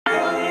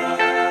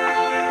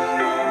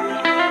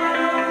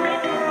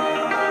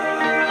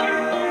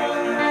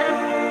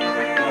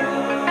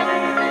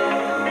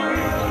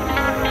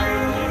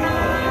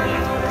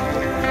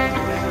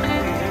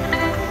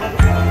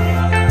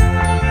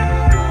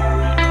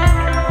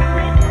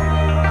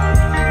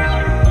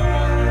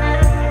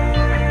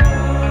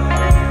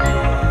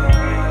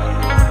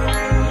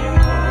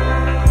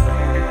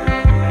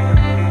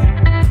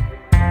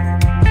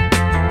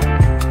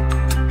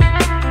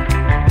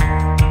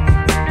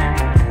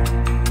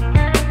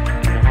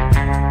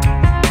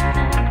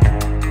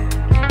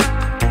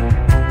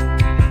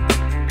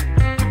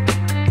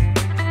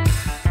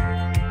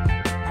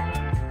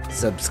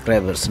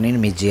Subscribers, నేను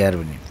మీ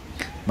GRVని.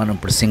 మనం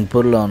ఇప్పుడు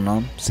సింగపూర్లో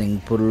ఉన్నాం.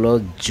 సింగపూర్లో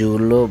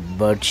జూలో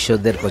బర్డ్ షో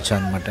దగ్గరికి వచ్చాం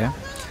అనమాట.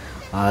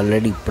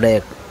 ఆల్రెడీ ఇప్పుడే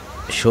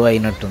షో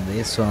అయినట్టుంది,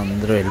 సో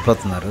అందరూ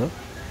వెళ్ళిపోతున్నారు.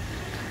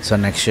 సో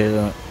నెక్స్ట్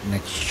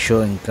షో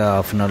ఇంకా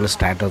హాఫ్ అన్ అవర్లో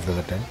స్టార్ట్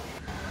అవుతుందట.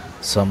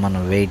 సో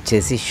మనం వెయిట్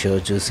చేసి షో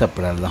చూసి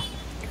అప్పుడు వెళ్దాం.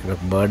 ఇక్కడ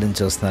ఒక బర్డ్ని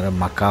చూస్తున్నారు,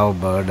 మకావ్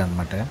బర్డ్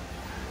అనమాట.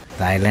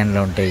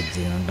 థాయిలాండ్లో ఉంటాయి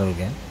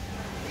జనరల్గా.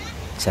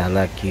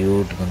 చాలా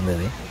క్యూట్గా ఉంది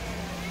అది.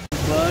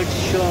 బర్డ్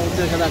షో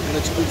అవుతుంది కదా, అక్కడ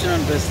వచ్చి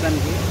కూర్చున్నాను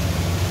ప్రస్తుతానికి.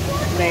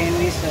 ఇప్పుడు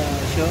అయింది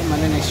షో,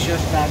 మళ్ళీ నెక్స్ట్ షో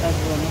స్టార్ట్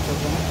అవుతుందని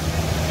చూద్దాం.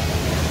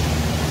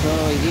 సో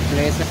ఇది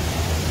ప్లేస్.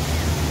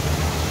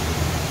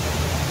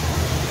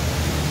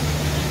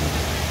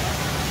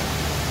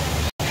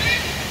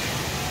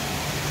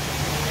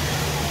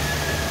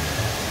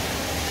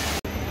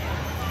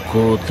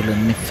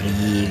 కోతులన్నీ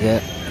ఫ్రీగా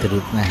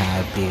తిరుగుతున్నాయి,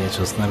 హ్యాపీగా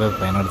చూస్తున్నారు.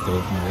 పైన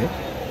తిరుగుతుంది.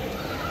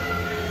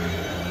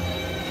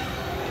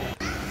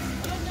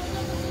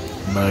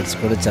 బర్డ్స్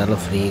కూడా చాలా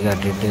ఫ్రీగా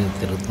అటు ఇటు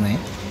తిరుగుతున్నాయి.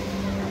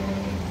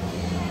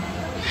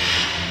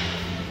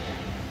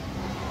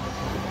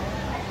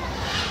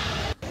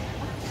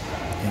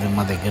 ఇది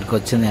మా దగ్గరికి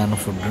వచ్చింది. ఏమైనా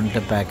ఫుడ్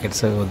ఉంటే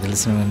ప్యాకెట్స్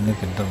వదిలిసినవన్నీ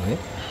తింటుంది.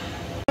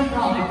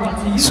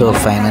 సో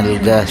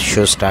ఫైనల్గా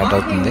షో స్టార్ట్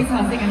అవుతుంది.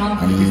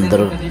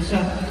 అందరూ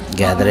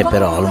గ్యాదర్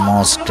అయిపోయారు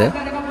ఆల్మోస్ట్.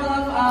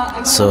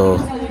 సో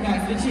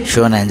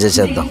షోని ఎంజాయ్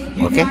చేద్దాం.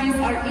 Okay,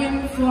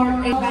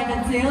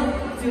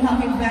 to help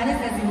him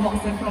balance as he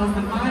walks across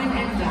the mine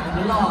and down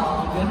the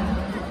log.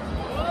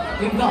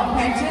 We've got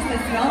Patches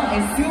as well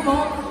as Sumo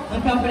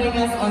accompanying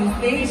us on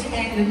stage,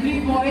 and the three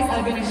boys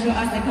are going to show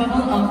us a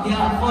couple of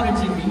their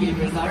foraging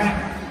behaviors. Alright,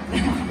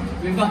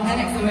 we've got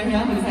Alex over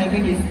here who's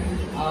having his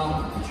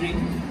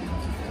drink.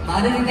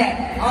 Other than that,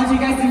 I want you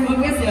guys to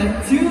focus on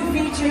two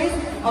features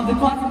of the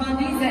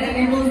quadrupeds that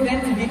enables them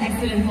to be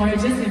excellent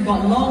foragers. We've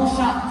got long,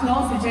 sharp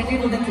claws which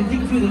enable them to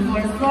dig through the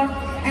forest floor,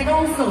 and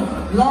also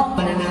long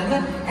one another,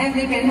 and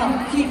they can help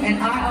keep an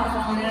eye out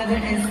for one another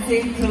and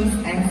stay close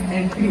as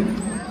a group.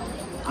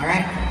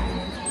 Alright?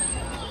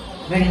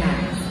 Very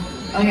nice.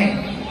 Okay,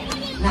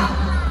 now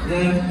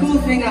the cool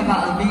thing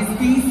about these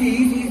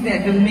species is that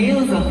the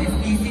males of these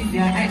species,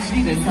 they are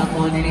actually the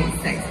subordinate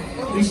sex,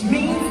 which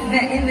means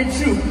that in the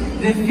troop,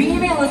 the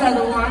females are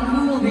the ones who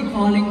will be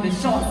calling the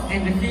shots,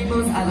 and the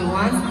females are the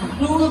ones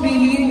who will be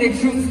leading the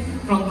troops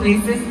from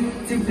places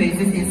to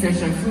places in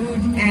search of food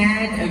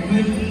and a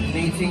good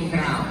mating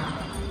ground.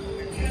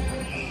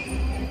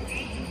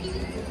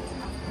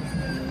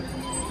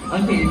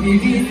 Okay,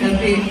 maybe it's a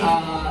bit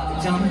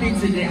jumpy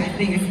today. I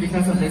think it's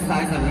because of the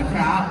size of the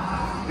crowd.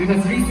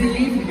 Because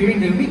recently, during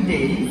the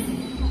weekdays,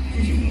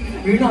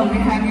 we're not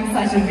having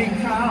such a big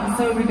crowd,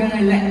 so we're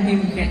gonna let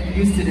him get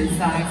used to the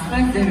size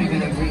first, then we're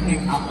gonna bring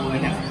him up over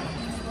here.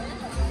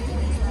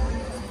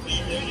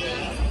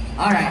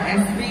 Alright,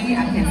 as me,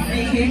 I can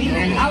see him,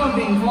 and I will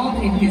be involved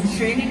in his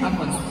training up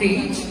on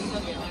stage.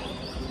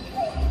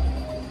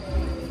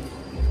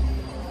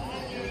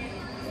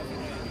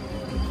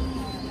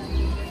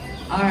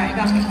 Alright,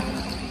 come.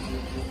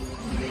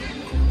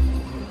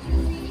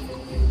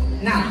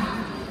 Now,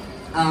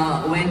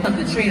 when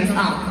the trainers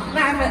out.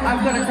 Now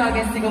I've got a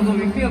target stick over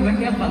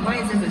here, but mine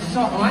is just a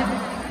short one.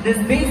 This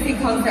basic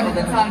concept of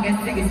the target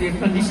stick is we've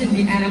conditioned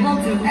the animal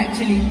to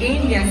actually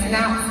aim their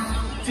snouts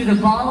to the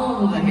ball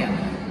over here.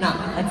 Now,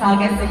 a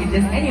target stick is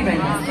just any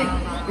random stick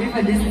with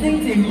a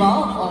distinctive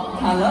ball or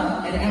color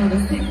at the end of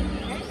the stick.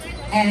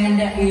 And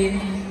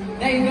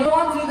there you go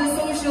on to the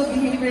social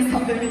behaviors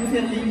of the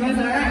interleavers,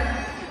 alright?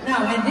 Now,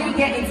 when they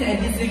get into a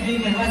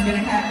disagreement, what's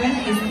going to happen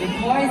is the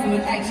boys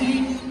would actually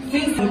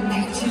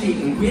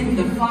win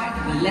the fight.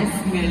 The less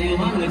familiar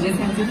one will just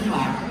have to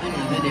fight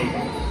another day.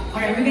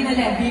 Alright, we're going to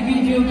let BB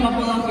do a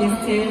couple of his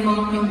tail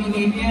mounting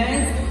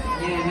behaviors.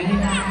 Yeah, very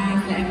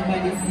nice. Let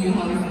everybody see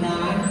how it's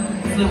done.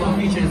 Slow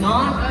features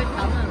on.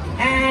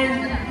 And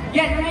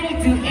get ready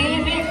to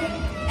aim it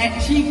at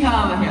Chica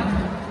over here.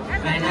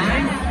 Very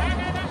nice.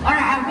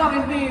 Alright, I've got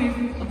with me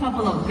a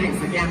couple of bricks.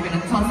 Okay, I'm going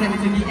to toss them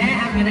into the air.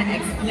 I'm going to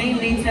explain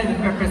later the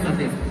purpose of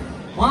this.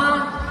 1,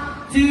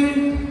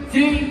 2,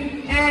 3.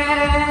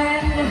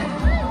 And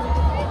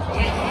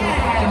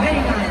yeah,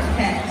 very nice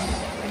catch.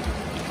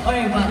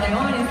 Alright, but that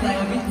one is like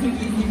a bit too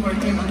easy for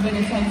him. I'm going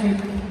to try to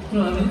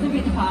throw a little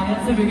bit higher,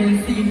 so we're going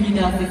to see if he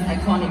does this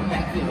iconic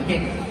backflip. Okay,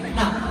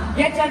 now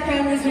get your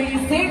cameras ready.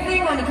 Same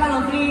thing on the count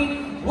of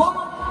 3. 1,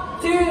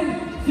 2,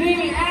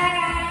 3,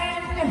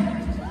 and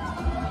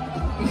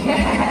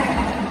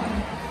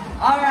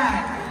yeah.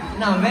 Alright,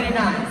 now very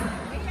nice.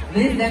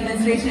 This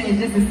demonstration is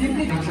just a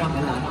simply drop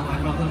a lot. Not my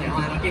problem that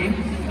one. Okay,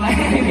 but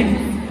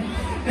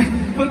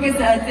focus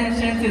the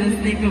attention to the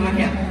snake over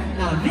here.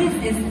 Now this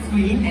is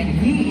Queen, and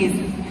he is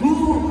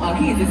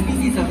the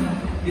species of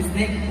this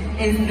snake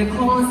is the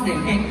corn snake.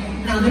 Okay.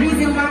 Now the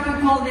reason why we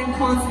call them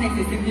corn snakes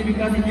is simply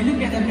because if you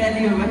look at the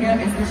belly over here,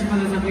 especially for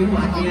those of you who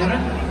are here,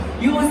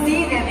 you will see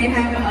that they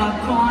have a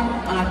corn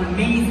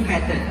maze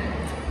pattern.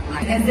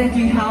 Like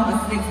exactly how a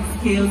snake's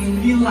scales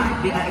feel like.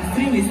 They are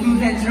extremely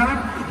smooth and sharp.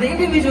 The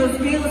individual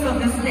scales of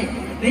the snake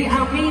They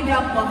are made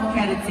up of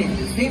keratin,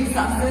 the same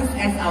substance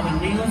as our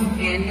nails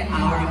and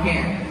our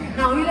hair.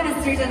 Now we're going to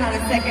straighten out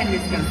a second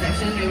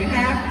misconception that we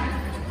have,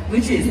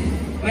 which is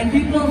when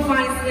people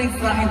find snakes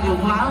in the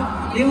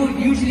wild, they would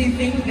usually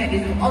think that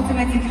it will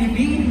automatically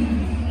be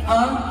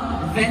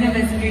a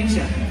venomous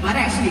creature. But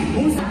actually,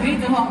 most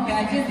greater hawk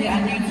badgers, they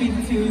are native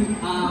to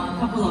a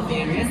couple of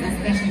areas,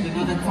 especially the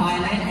northern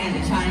Thailand and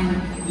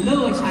the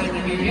lower China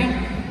area.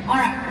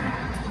 Alright,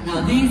 now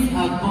these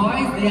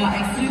boys, they are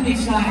extremely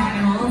shy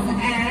animals,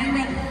 and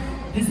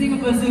the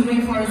Singapore Zoo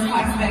Rainforest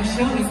Fastback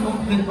show is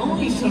the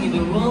only show in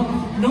the world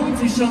known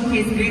to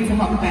showcase greater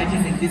hawk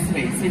badgers in this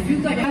way. So if you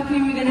thought, okay,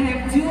 we're going to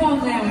have two of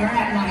them,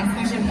 right? Now, as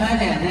mentioned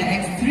earlier, they're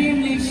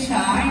extremely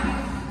shy.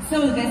 So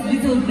there's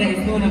little that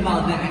is known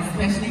about them,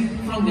 especially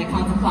from their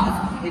counterparts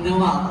in the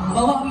wild.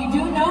 But what we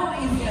do know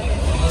is that...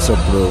 So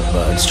ఇప్పుడు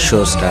birds show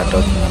start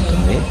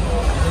అవుతుంది.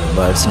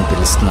 బర్డ్స్ని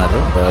పిలుస్తున్నారు.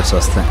 Birds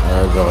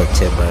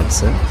వచ్చే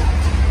birds.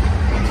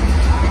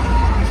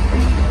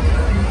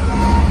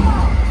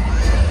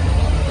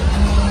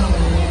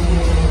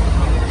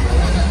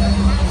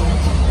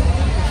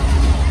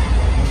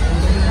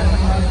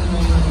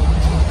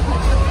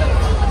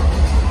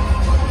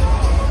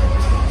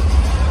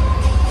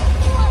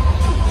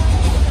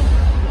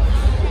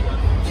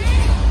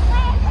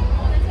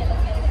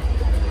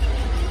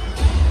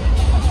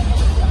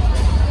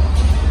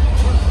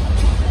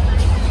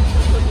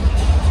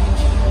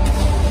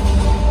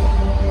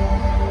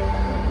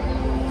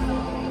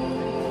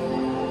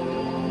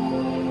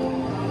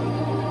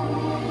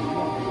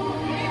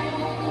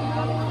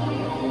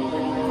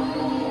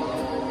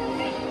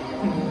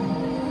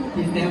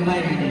 Please stand by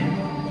right there.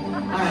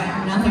 Alright,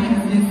 now it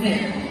has been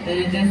said that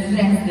in just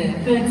less than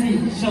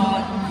 30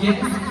 short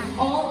years,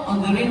 all of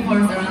the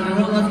rainforests around the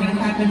world, what's going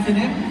to happen to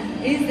them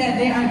is that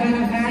they are going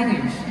to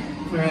vanish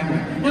forever.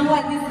 Now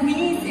what this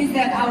means is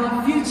that our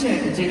future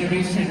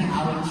generation,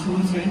 our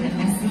children,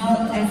 as well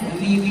as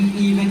maybe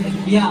even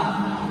their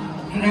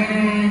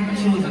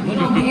grandchildren will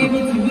not be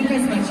able to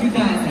witness what you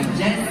guys have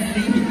just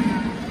seen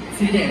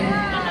today.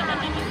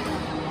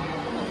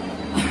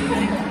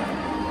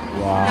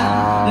 Wow. Now,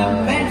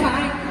 the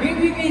mankind may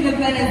be the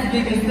planet's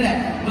biggest threat,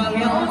 but we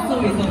are also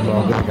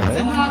responsible.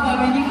 So how about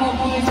bringing our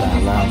voice to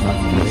these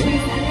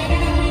conversations and we're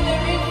going to bring the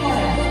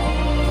rainforest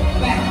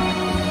back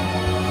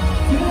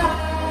to life.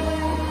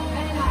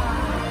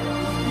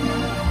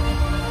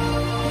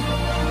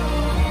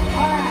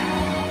 Alright,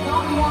 now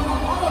on behalf of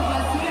all of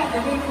us here at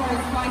the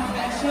Rainforest Fight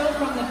Back show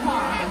from the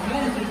park as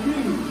well as the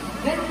crew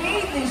that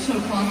made this show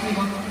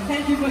possible.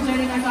 Thank you for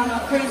joining us on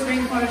our first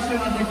Rainforest show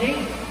of the day.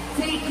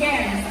 Take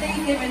care and stay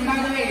safe, and by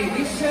the way,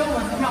 this show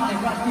was proudly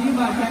brought to you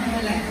by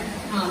Capital Land.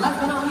 Last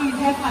but not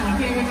least, have fun,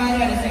 okay, everybody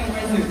at the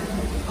Singapore Zoo.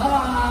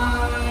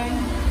 Bye-bye!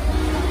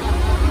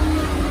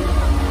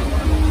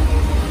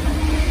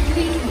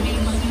 Please remain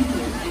mindful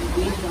and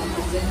wait for our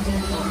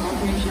presenters or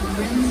Operation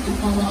Friends to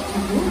call out to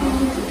your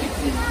road to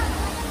exit.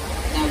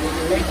 Now we'll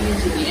direct you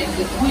to the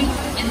exit point,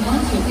 and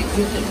once you've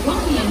exited from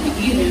the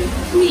amphitheater,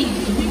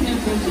 please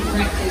remember to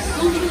practice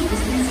social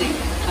distancing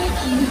by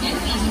keeping at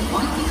least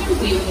 1 meter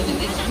away from the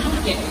next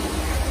object.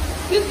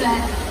 With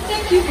that,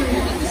 thank you for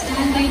your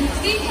understanding,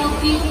 stay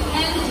healthy,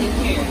 and take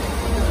care.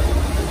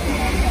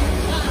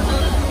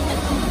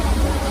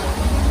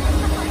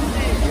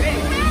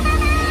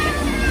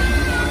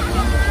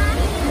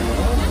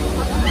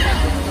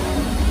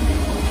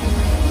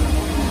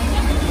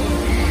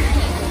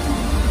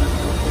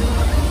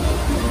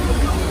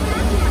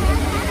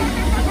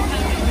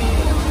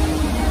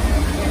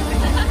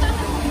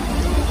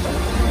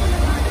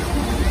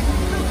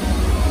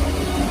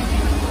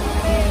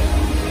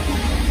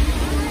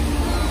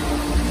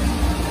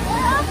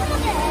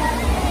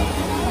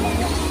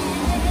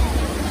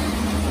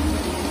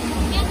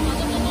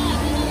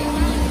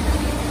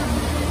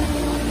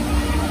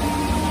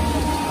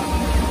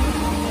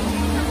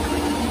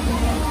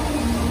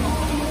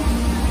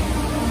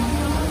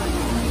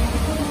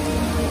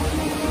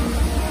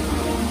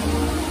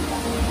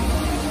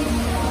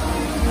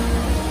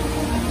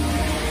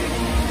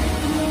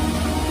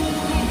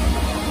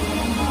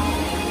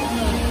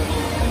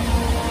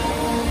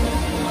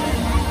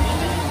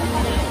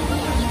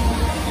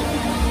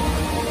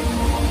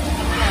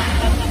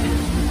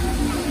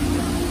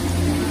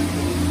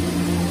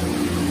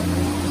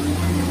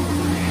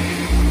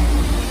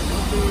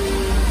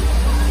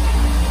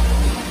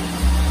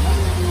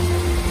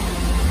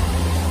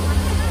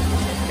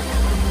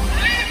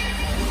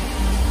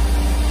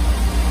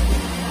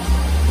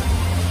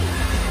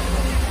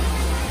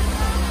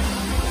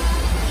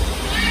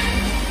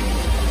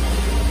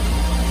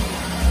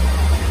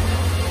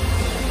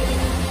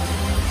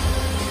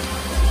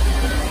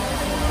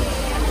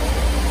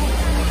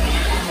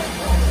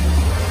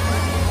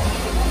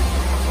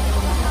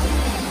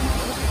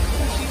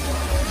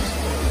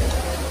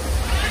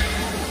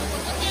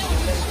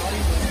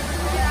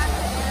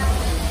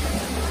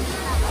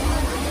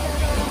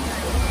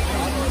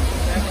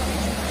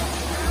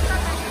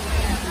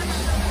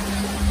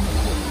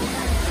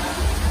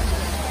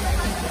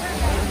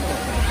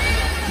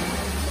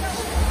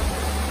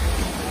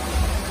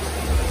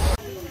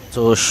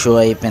 So show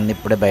అయిపోయింది,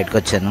 ఇప్పుడే బయటకు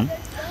వచ్చాను.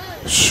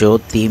 Show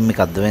theme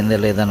మీకు అర్థమైందో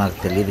లేదో నాకు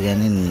తెలియదు,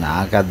 కానీ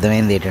నాకు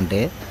అర్థమైంది ఏంటంటే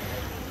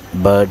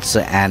బర్డ్స్,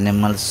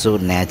 యానిమల్స్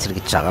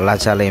నేచర్కి చాలా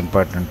చాలా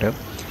ఇంపార్టెంట్.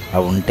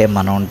 అవి ఉంటే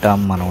మనం ఉంటాం,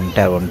 మనం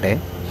ఉంటే అవి ఉంటాయి.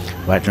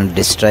 వాటిని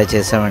డిస్ట్రాయ్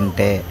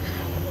చేసామంటే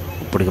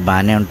ఇప్పటికి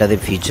బాగానే ఉంటుంది,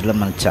 ఫ్యూచర్లో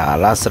మనకు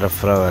చాలా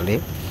సఫర్ అవ్వాలి.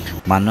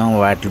 మనం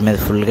వాటి మీద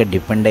ఫుల్గా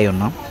డిపెండ్ అయి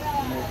ఉన్నాం.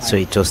 సో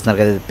ఇది చూస్తున్నారు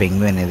కదా, ఇది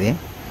పెంగ్విన్. ఇది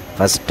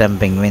ఫస్ట్ టైం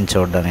పెంగ్విన్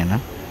చూడడం నేను.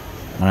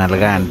 మనం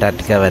అలాగా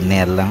అంటార్టికా అవన్నీ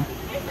వెళ్ళాం.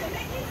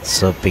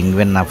 సో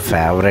పెంగ్విన్ నా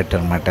ఫేవరెట్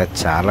అనమాట,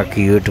 చాలా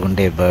క్యూట్గా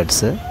ఉంటాయి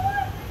బర్డ్స్.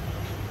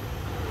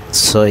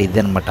 సో ఇది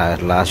అనమాట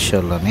లాస్ట్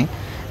షోలోని.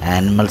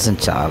 యానిమల్స్ని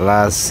చాలా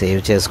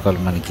సేవ్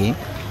చేసుకోవాలి మనకి,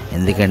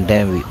 ఎందుకంటే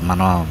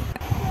మనం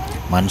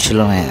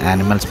మనుషులు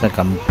యానిమల్స్ మీద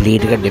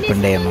కంప్లీట్గా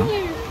డిపెండ్ అయ్యాము.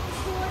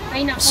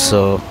 So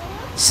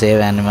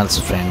save animals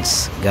friends,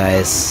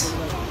 guys.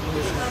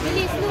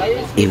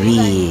 ఇవి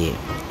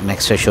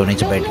నెక్స్ట్ షో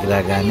నుంచి బయటికి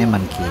రాగానే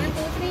మనకి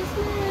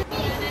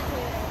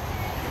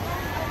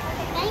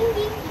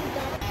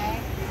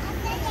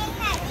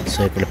సో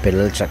ఇక్కడ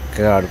పిల్లలు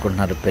చక్కగా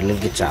ఆడుకుంటున్నారు.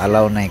 పిల్లలకి చాలా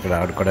ఉన్నాయి ఇక్కడ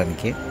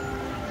ఆడుకోవడానికి.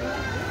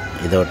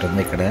 ఇది ఒకటి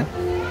ఉంది ఇక్కడ,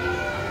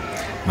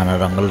 మన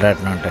రంగుల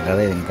రాట్నం ఉంటాం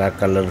కదా, ఇది ఇంకా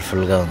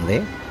కలర్ఫుల్గా ఉంది.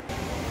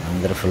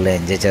 అందరూ ఫుల్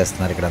ఎంజాయ్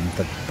చేస్తున్నారు. ఇక్కడ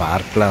అంతా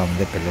పార్క్లా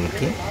ఉంది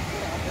పిల్లలకి.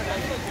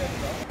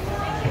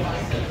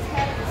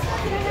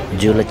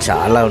 జూలో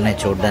చాలా ఉన్నాయి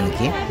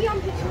చూడడానికి.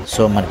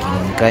 సో మనకి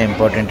ఇంకా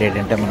ఇంపార్టెంట్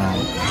ఏంటంటే, మనం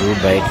జూ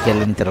బయటికి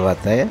వెళ్ళిన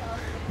తర్వాత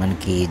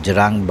మనకి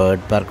జురాంగ్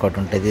బర్డ్ పార్క్ ఒకటి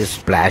ఉంటుంది,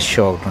 స్ప్లాష్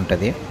షో ఒకటి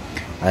ఉంటుంది.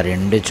 ఆ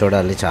రెండు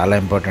చూడాలి, చాలా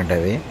ఇంపార్టెంట్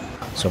అవి.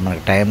 సో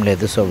మనకు టైం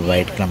లేదు, సో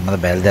బయటికి నెమ్మది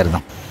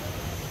బయలుదేరదాం.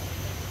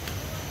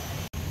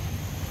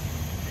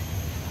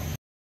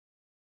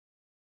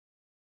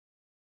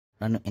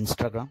 నన్ను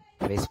ఇన్స్టాగ్రామ్,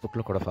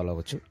 ఫేస్బుక్లో కూడా ఫాలో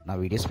అవ్వచ్చు. నా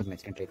వీడియోస్ మీకు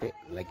నచ్చినట్లయితే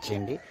లైక్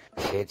చేయండి,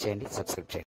 షేర్ చేయండి, సబ్స్క్రైబ్ చేయండి.